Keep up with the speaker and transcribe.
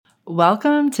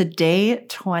Welcome to day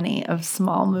 20 of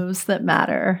Small Moves That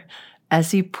Matter.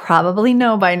 As you probably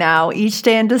know by now, each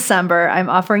day in December, I'm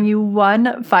offering you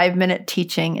one 5-minute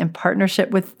teaching in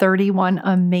partnership with 31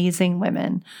 amazing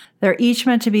women. They're each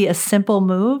meant to be a simple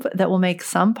move that will make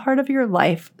some part of your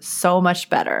life so much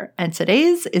better, and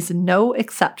today's is no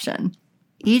exception.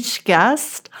 Each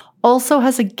guest also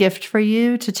has a gift for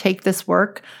you to take this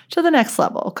work to the next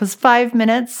level, because 5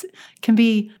 minutes can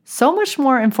be so much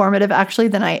more informative actually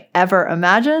than I ever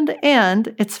imagined,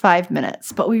 and it's 5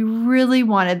 minutes. But we really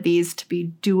wanted these to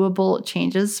be doable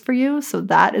changes for you, so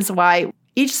that is why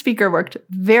each speaker worked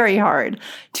very hard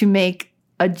to make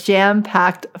a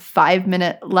jam-packed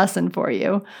 5-minute lesson for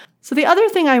you. So the other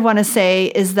thing I want to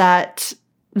say is that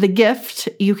the gift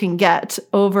you can get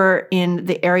over in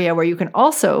the area where you can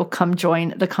also come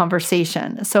join the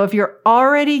conversation. So if you're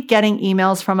already getting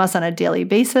emails from us on a daily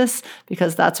basis,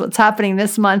 because that's what's happening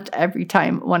this month, every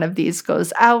time one of these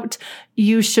goes out,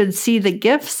 you should see the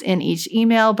gifts in each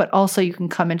email, but also you can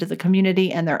come into the community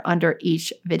and they're under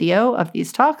each video of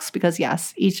these talks, because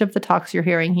yes, each of the talks you're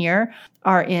hearing here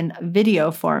are in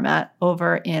video format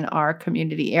over in our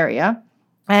community area.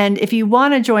 And if you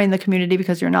want to join the community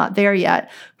because you're not there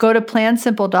yet, go to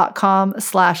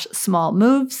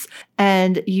plansimple.com/smallmoves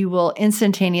and you will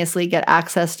instantaneously get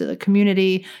access to the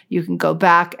community. You can go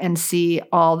back and see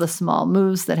all the small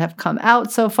moves that have come out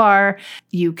so far.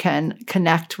 You can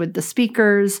connect with the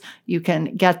speakers. You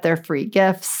can get their free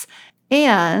gifts.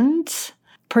 And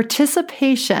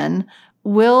participation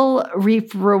will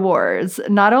reap rewards,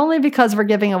 not only because we're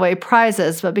giving away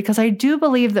prizes, but because I do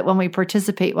believe that when we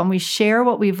participate, when we share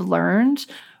what we've learned,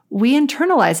 we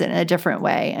internalize it in a different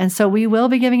way. And so we will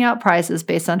be giving out prizes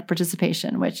based on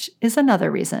participation, which is another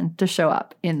reason to show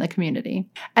up in the community.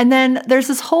 And then there's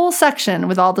this whole section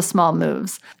with all the small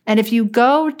moves. And if you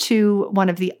go to one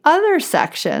of the other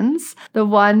sections, the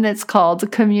one that's called the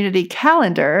community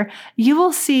calendar, you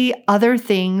will see other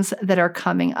things that are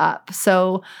coming up.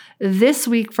 So this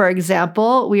week, for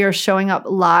example, we are showing up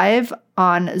live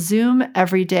on Zoom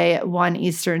every day at 1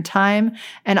 Eastern time.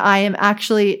 And I am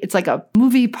actually, it's like a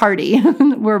movie party.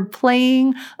 We're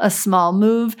playing a small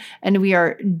move and we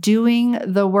are doing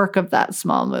the work of that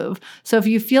small move. So if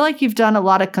you feel like you've done a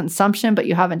lot of consumption, but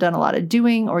you haven't done a lot of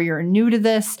doing, or you're new to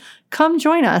this, come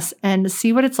join us and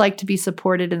see what it's like to be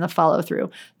supported in the follow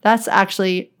through. That's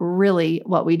actually really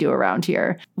what we do around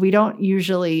here. We don't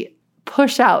usually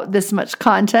push out this much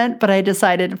content, but I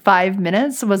decided 5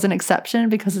 minutes was an exception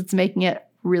because it's making it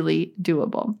really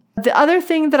doable. The other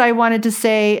thing that I wanted to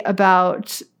say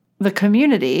about the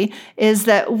community is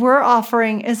that we're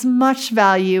offering as much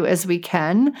value as we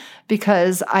can,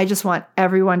 because I just want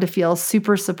everyone to feel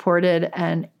super supported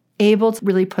and able to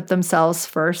really put themselves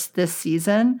first this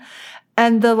season.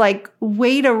 And the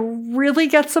way to really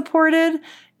get supported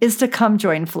is to come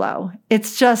join Flow.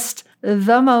 It's just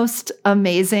the most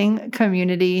amazing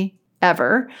community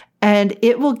ever. And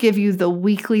it will give you the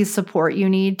weekly support you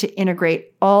need to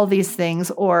integrate all these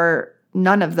things, or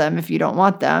none of them if you don't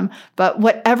want them. But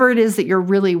whatever it is that you're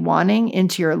really wanting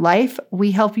into your life,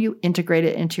 we help you integrate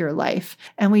it into your life.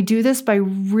 And we do this by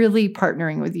really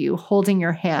partnering with you, holding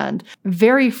your hand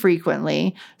very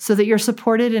frequently so that you're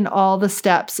supported in all the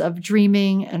steps of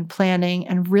dreaming and planning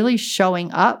and really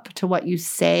showing up to what you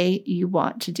say you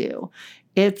want to do.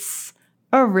 It's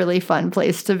a really fun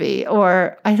place to be,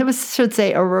 or I should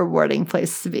say a rewarding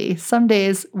place to be. Some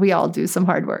days we all do some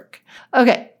hard work.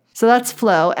 Okay. So that's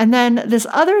Flow. And then this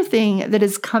other thing that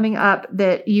is coming up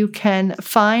that you can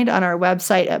find on our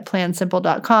website at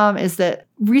plansimple.com is that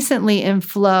recently in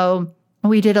Flow,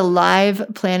 we did a live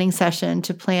planning session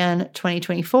to plan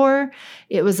 2024.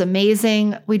 It was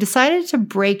amazing. We decided to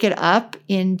break it up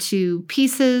into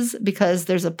pieces because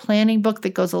there's a planning book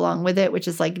that goes along with it, which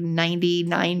is like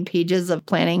 99 pages of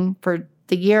planning for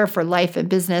the year for life and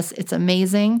business. It's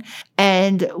amazing.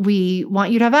 And we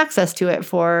want you to have access to it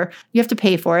you have to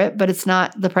pay for it, but it's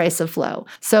not the price of Flow.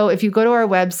 So if you go to our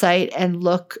website and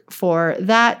look for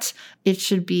that, it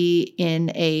should be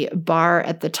in a bar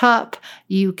at the top.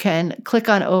 You can click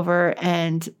on over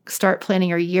and start planning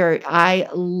your year. I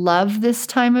love this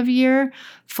time of year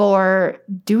for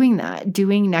doing that,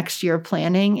 doing next year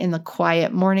planning in the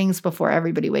quiet mornings before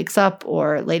everybody wakes up,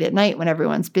 or late at night when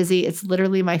everyone's busy. It's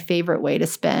literally my favorite way to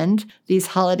spend these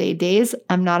holiday days.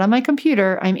 I'm not on my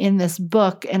computer. I'm in this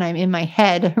book and I'm in my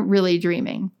head really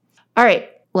dreaming. All right,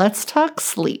 let's talk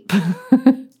sleep.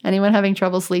 Anyone having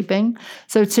trouble sleeping?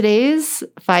 So today's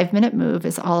 5-minute move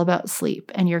is all about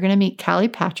sleep. And you're going to meet Callie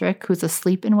Patrick, who's a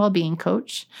sleep and well-being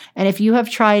coach. And if you have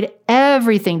tried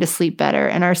everything to sleep better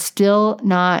and are still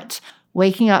not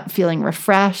waking up feeling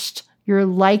refreshed, you're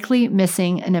likely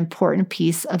missing an important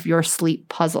piece of your sleep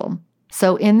puzzle.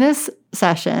 So in this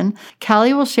session,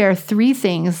 Callie will share 3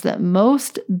 things that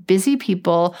most busy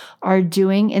people are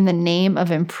doing in the name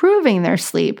of improving their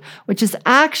sleep, which is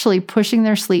actually pushing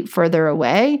their sleep further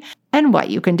away, and what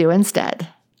you can do instead.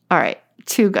 All right,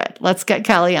 too good. Let's get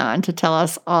Callie on to tell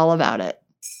us all about it.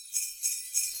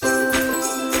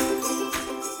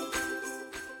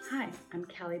 Hi, I'm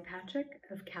Callie Patrick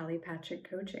of Callie Patrick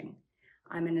Coaching.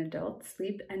 I'm an adult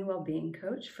sleep and well-being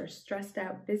coach for stressed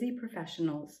out, busy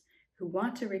professionals who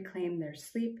want to reclaim their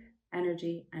sleep,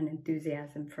 energy, and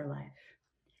enthusiasm for life.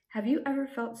 Have you ever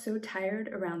felt so tired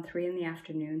around 3 in the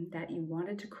afternoon that you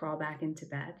wanted to crawl back into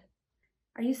bed?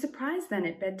 Are you surprised then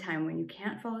at bedtime when you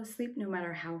can't fall asleep no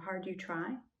matter how hard you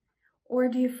try? Or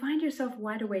do you find yourself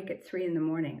wide awake at 3 in the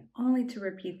morning, only to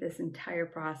repeat this entire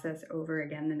process over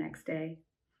again the next day?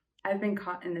 I've been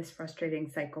caught in this frustrating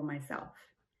cycle myself.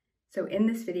 So in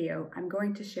this video, I'm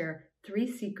going to share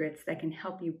 3 secrets that can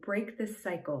help you break this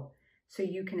cycle so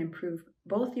you can improve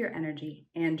both your energy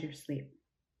and your sleep.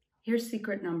 Here's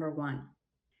secret number 1.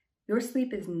 Your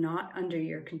sleep is not under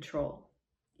your control.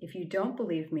 If you don't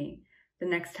believe me, the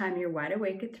next time you're wide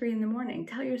awake at 3 in the morning,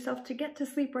 tell yourself to get to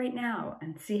sleep right now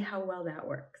and see how well that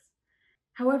works.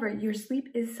 However, your sleep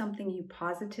is something you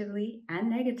positively and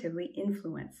negatively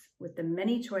influence with the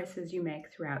many choices you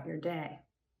make throughout your day.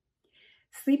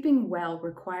 Sleeping well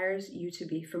requires you to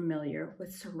be familiar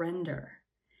with surrender.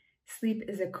 Sleep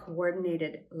is a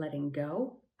coordinated letting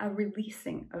go, a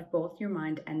releasing of both your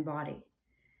mind and body.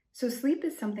 So sleep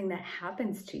is something that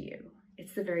happens to you.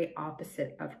 It's the very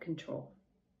opposite of control.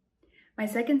 My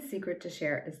second secret to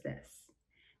share is this.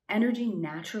 Energy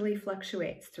naturally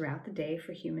fluctuates throughout the day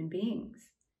for human beings.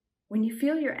 When you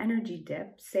feel your energy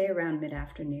dip, say around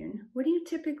mid-afternoon, what do you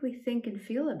typically think and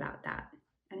feel about that?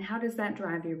 And how does that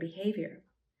drive your behavior?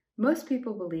 Most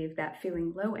people believe that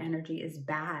feeling low energy is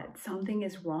bad, something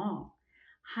is wrong.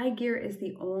 High gear is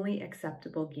the only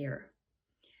acceptable gear.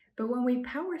 But when we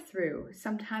power through,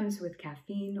 sometimes with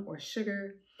caffeine or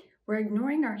sugar, we're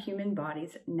ignoring our human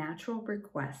body's natural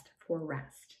request for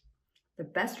rest. The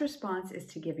best response is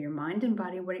to give your mind and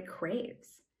body what it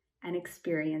craves, an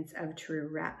experience of true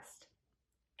rest.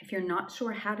 If you're not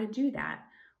sure how to do that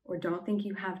or don't think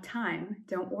you have time,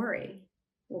 don't worry.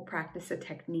 We'll practice a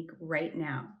technique right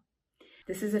now.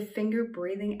 This is a finger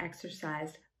breathing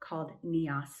exercise called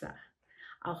Nyasa.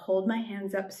 I'll hold my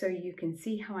hands up so you can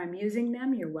see how I'm using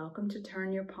them. You're welcome to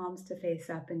turn your palms to face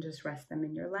up and just rest them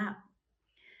in your lap.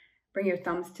 Bring your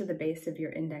thumbs to the base of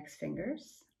your index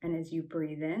fingers. And as you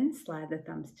breathe in, slide the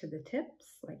thumbs to the tips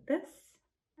like this.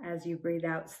 As you breathe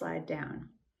out, slide down.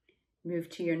 Move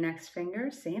to your next finger.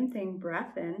 Same thing,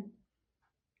 breath in,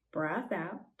 breath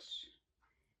out.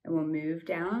 And we'll move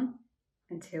down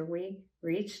until we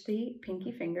reach the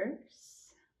pinky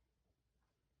fingers.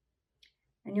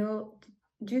 And you'll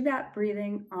do that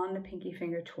breathing on the pinky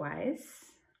finger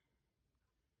twice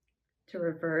to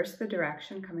reverse the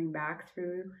direction, coming back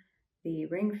through the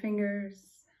ring fingers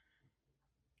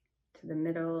to the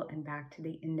middle and back to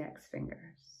the index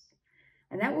fingers.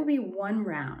 And that will be 1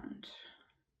 round.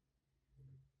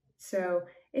 So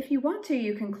if you want to,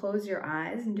 you can close your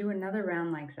eyes and do another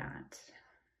round like that.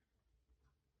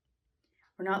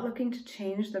 We're not looking to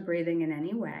change the breathing in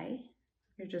any way.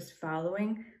 You're just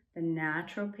following the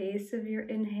natural pace of your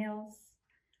inhales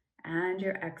and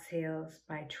your exhales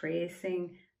by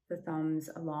tracing the thumbs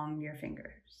along your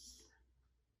fingers.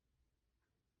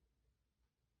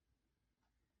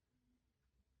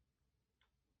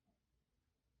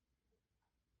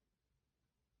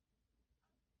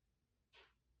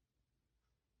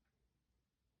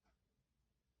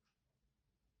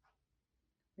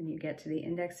 When you get to the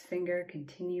index finger,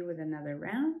 continue with another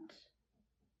round.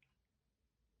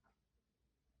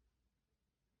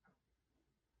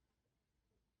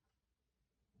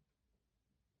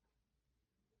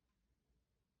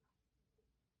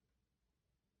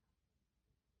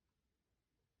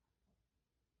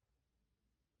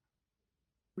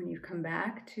 When you come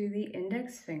back to the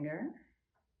index finger,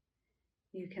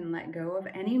 you can let go of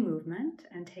any movement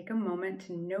and take a moment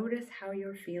to notice how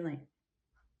you're feeling.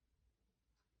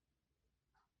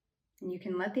 And you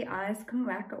can let the eyes come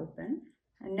back open.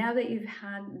 And now that you've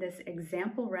had this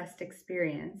example rest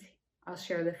experience, I'll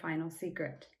share the final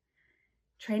secret.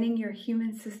 Training your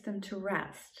human system to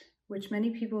rest, which many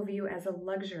people view as a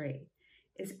luxury,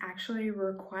 is actually a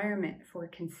requirement for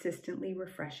consistently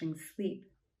refreshing sleep.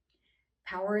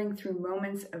 Powering through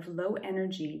moments of low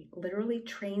energy literally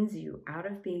trains you out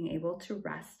of being able to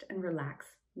rest and relax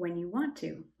when you want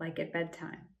to, like at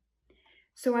bedtime.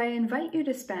 So I invite you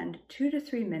to spend 2 to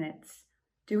 3 minutes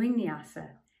doing Nyasa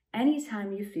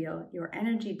anytime you feel your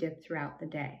energy dip throughout the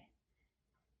day.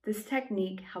 This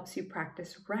technique helps you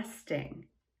practice resting,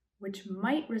 which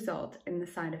might result in the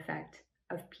side effect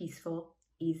of peaceful,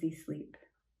 easy sleep.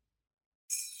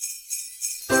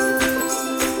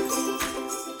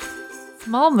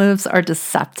 Small moves are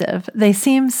deceptive. They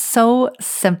seem so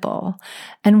simple.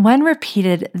 And when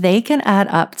repeated, they can add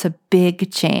up to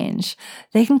big change.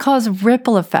 They can cause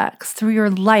ripple effects through your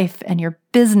life and your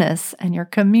business and your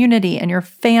community and your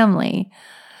family.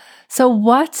 So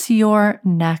what's your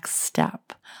next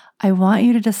step? I want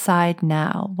you to decide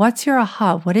now. What's your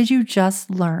aha? What did you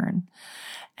just learn?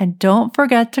 And don't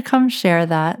forget to come share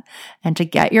that and to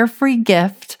get your free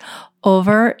gift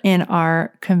over in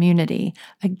our community.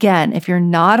 Again, if you're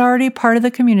not already part of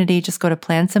the community, just go to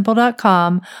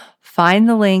plansimple.com, find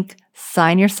the link,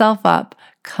 sign yourself up,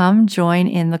 come join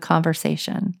in the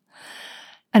conversation.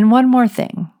 And one more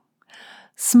thing.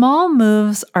 Small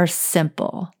moves are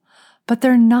simple, but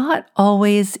they're not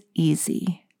always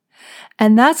easy.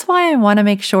 And that's why I want to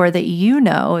make sure that you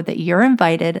know that you're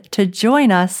invited to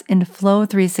join us in Flow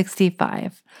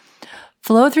 365.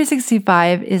 Flow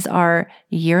 365 is our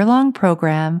year-long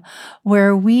program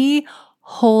where we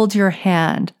hold your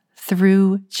hand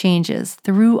through changes,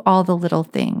 through all the little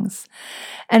things.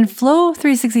 And Flow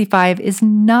 365 is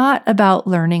not about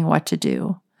learning what to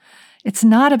do. It's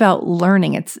not about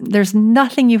learning. There's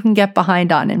nothing you can get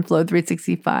behind on in Flow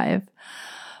 365.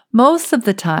 Most of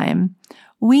the time,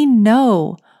 we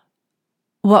know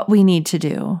what we need to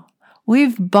do.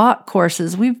 We've bought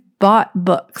courses, we've bought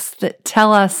books that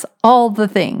tell us all the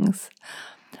things.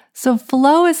 So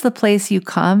Flow is the place you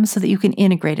come so that you can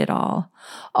integrate it all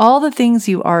the things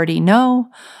you already know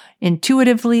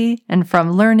intuitively and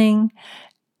from learning,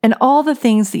 and all the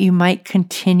things that you might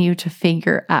continue to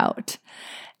figure out.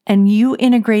 And you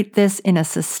integrate this in a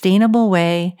sustainable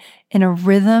way, in a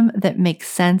rhythm that makes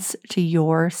sense to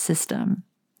your system.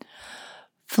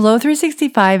 Flow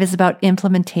 365 is about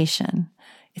implementation.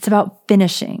 It's about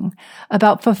finishing,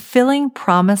 about fulfilling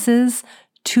promises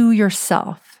to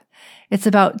yourself. It's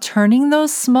about turning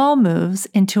those small moves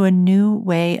into a new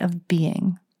way of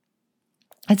being.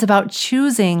 It's about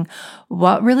choosing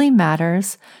what really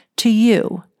matters to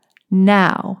you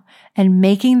now and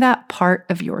making that part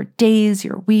of your days,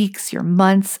 your weeks, your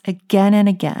months again and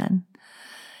again.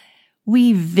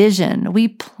 We vision, we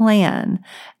plan,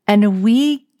 and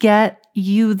we get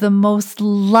you the most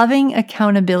loving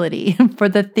accountability for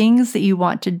the things that you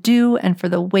want to do and for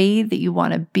the way that you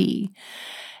want to be.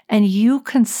 And you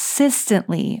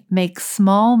consistently make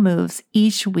small moves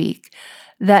each week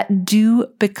that do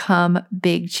become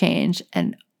big change.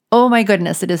 And oh my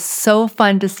goodness, it is so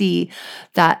fun to see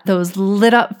that those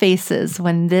lit up faces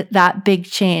when that big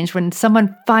change, when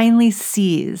someone finally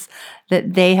sees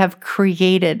that they have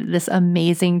created this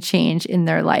amazing change in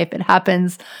their life. It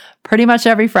happens pretty much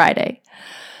every Friday.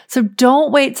 So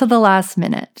don't wait till the last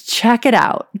minute. Check it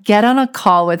out. Get on a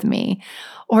call with me,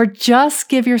 or just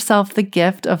give yourself the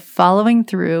gift of following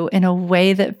through in a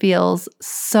way that feels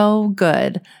so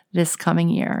good this coming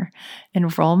year.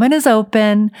 Enrollment is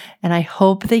open, and I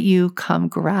hope that you come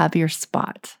grab your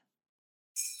spot.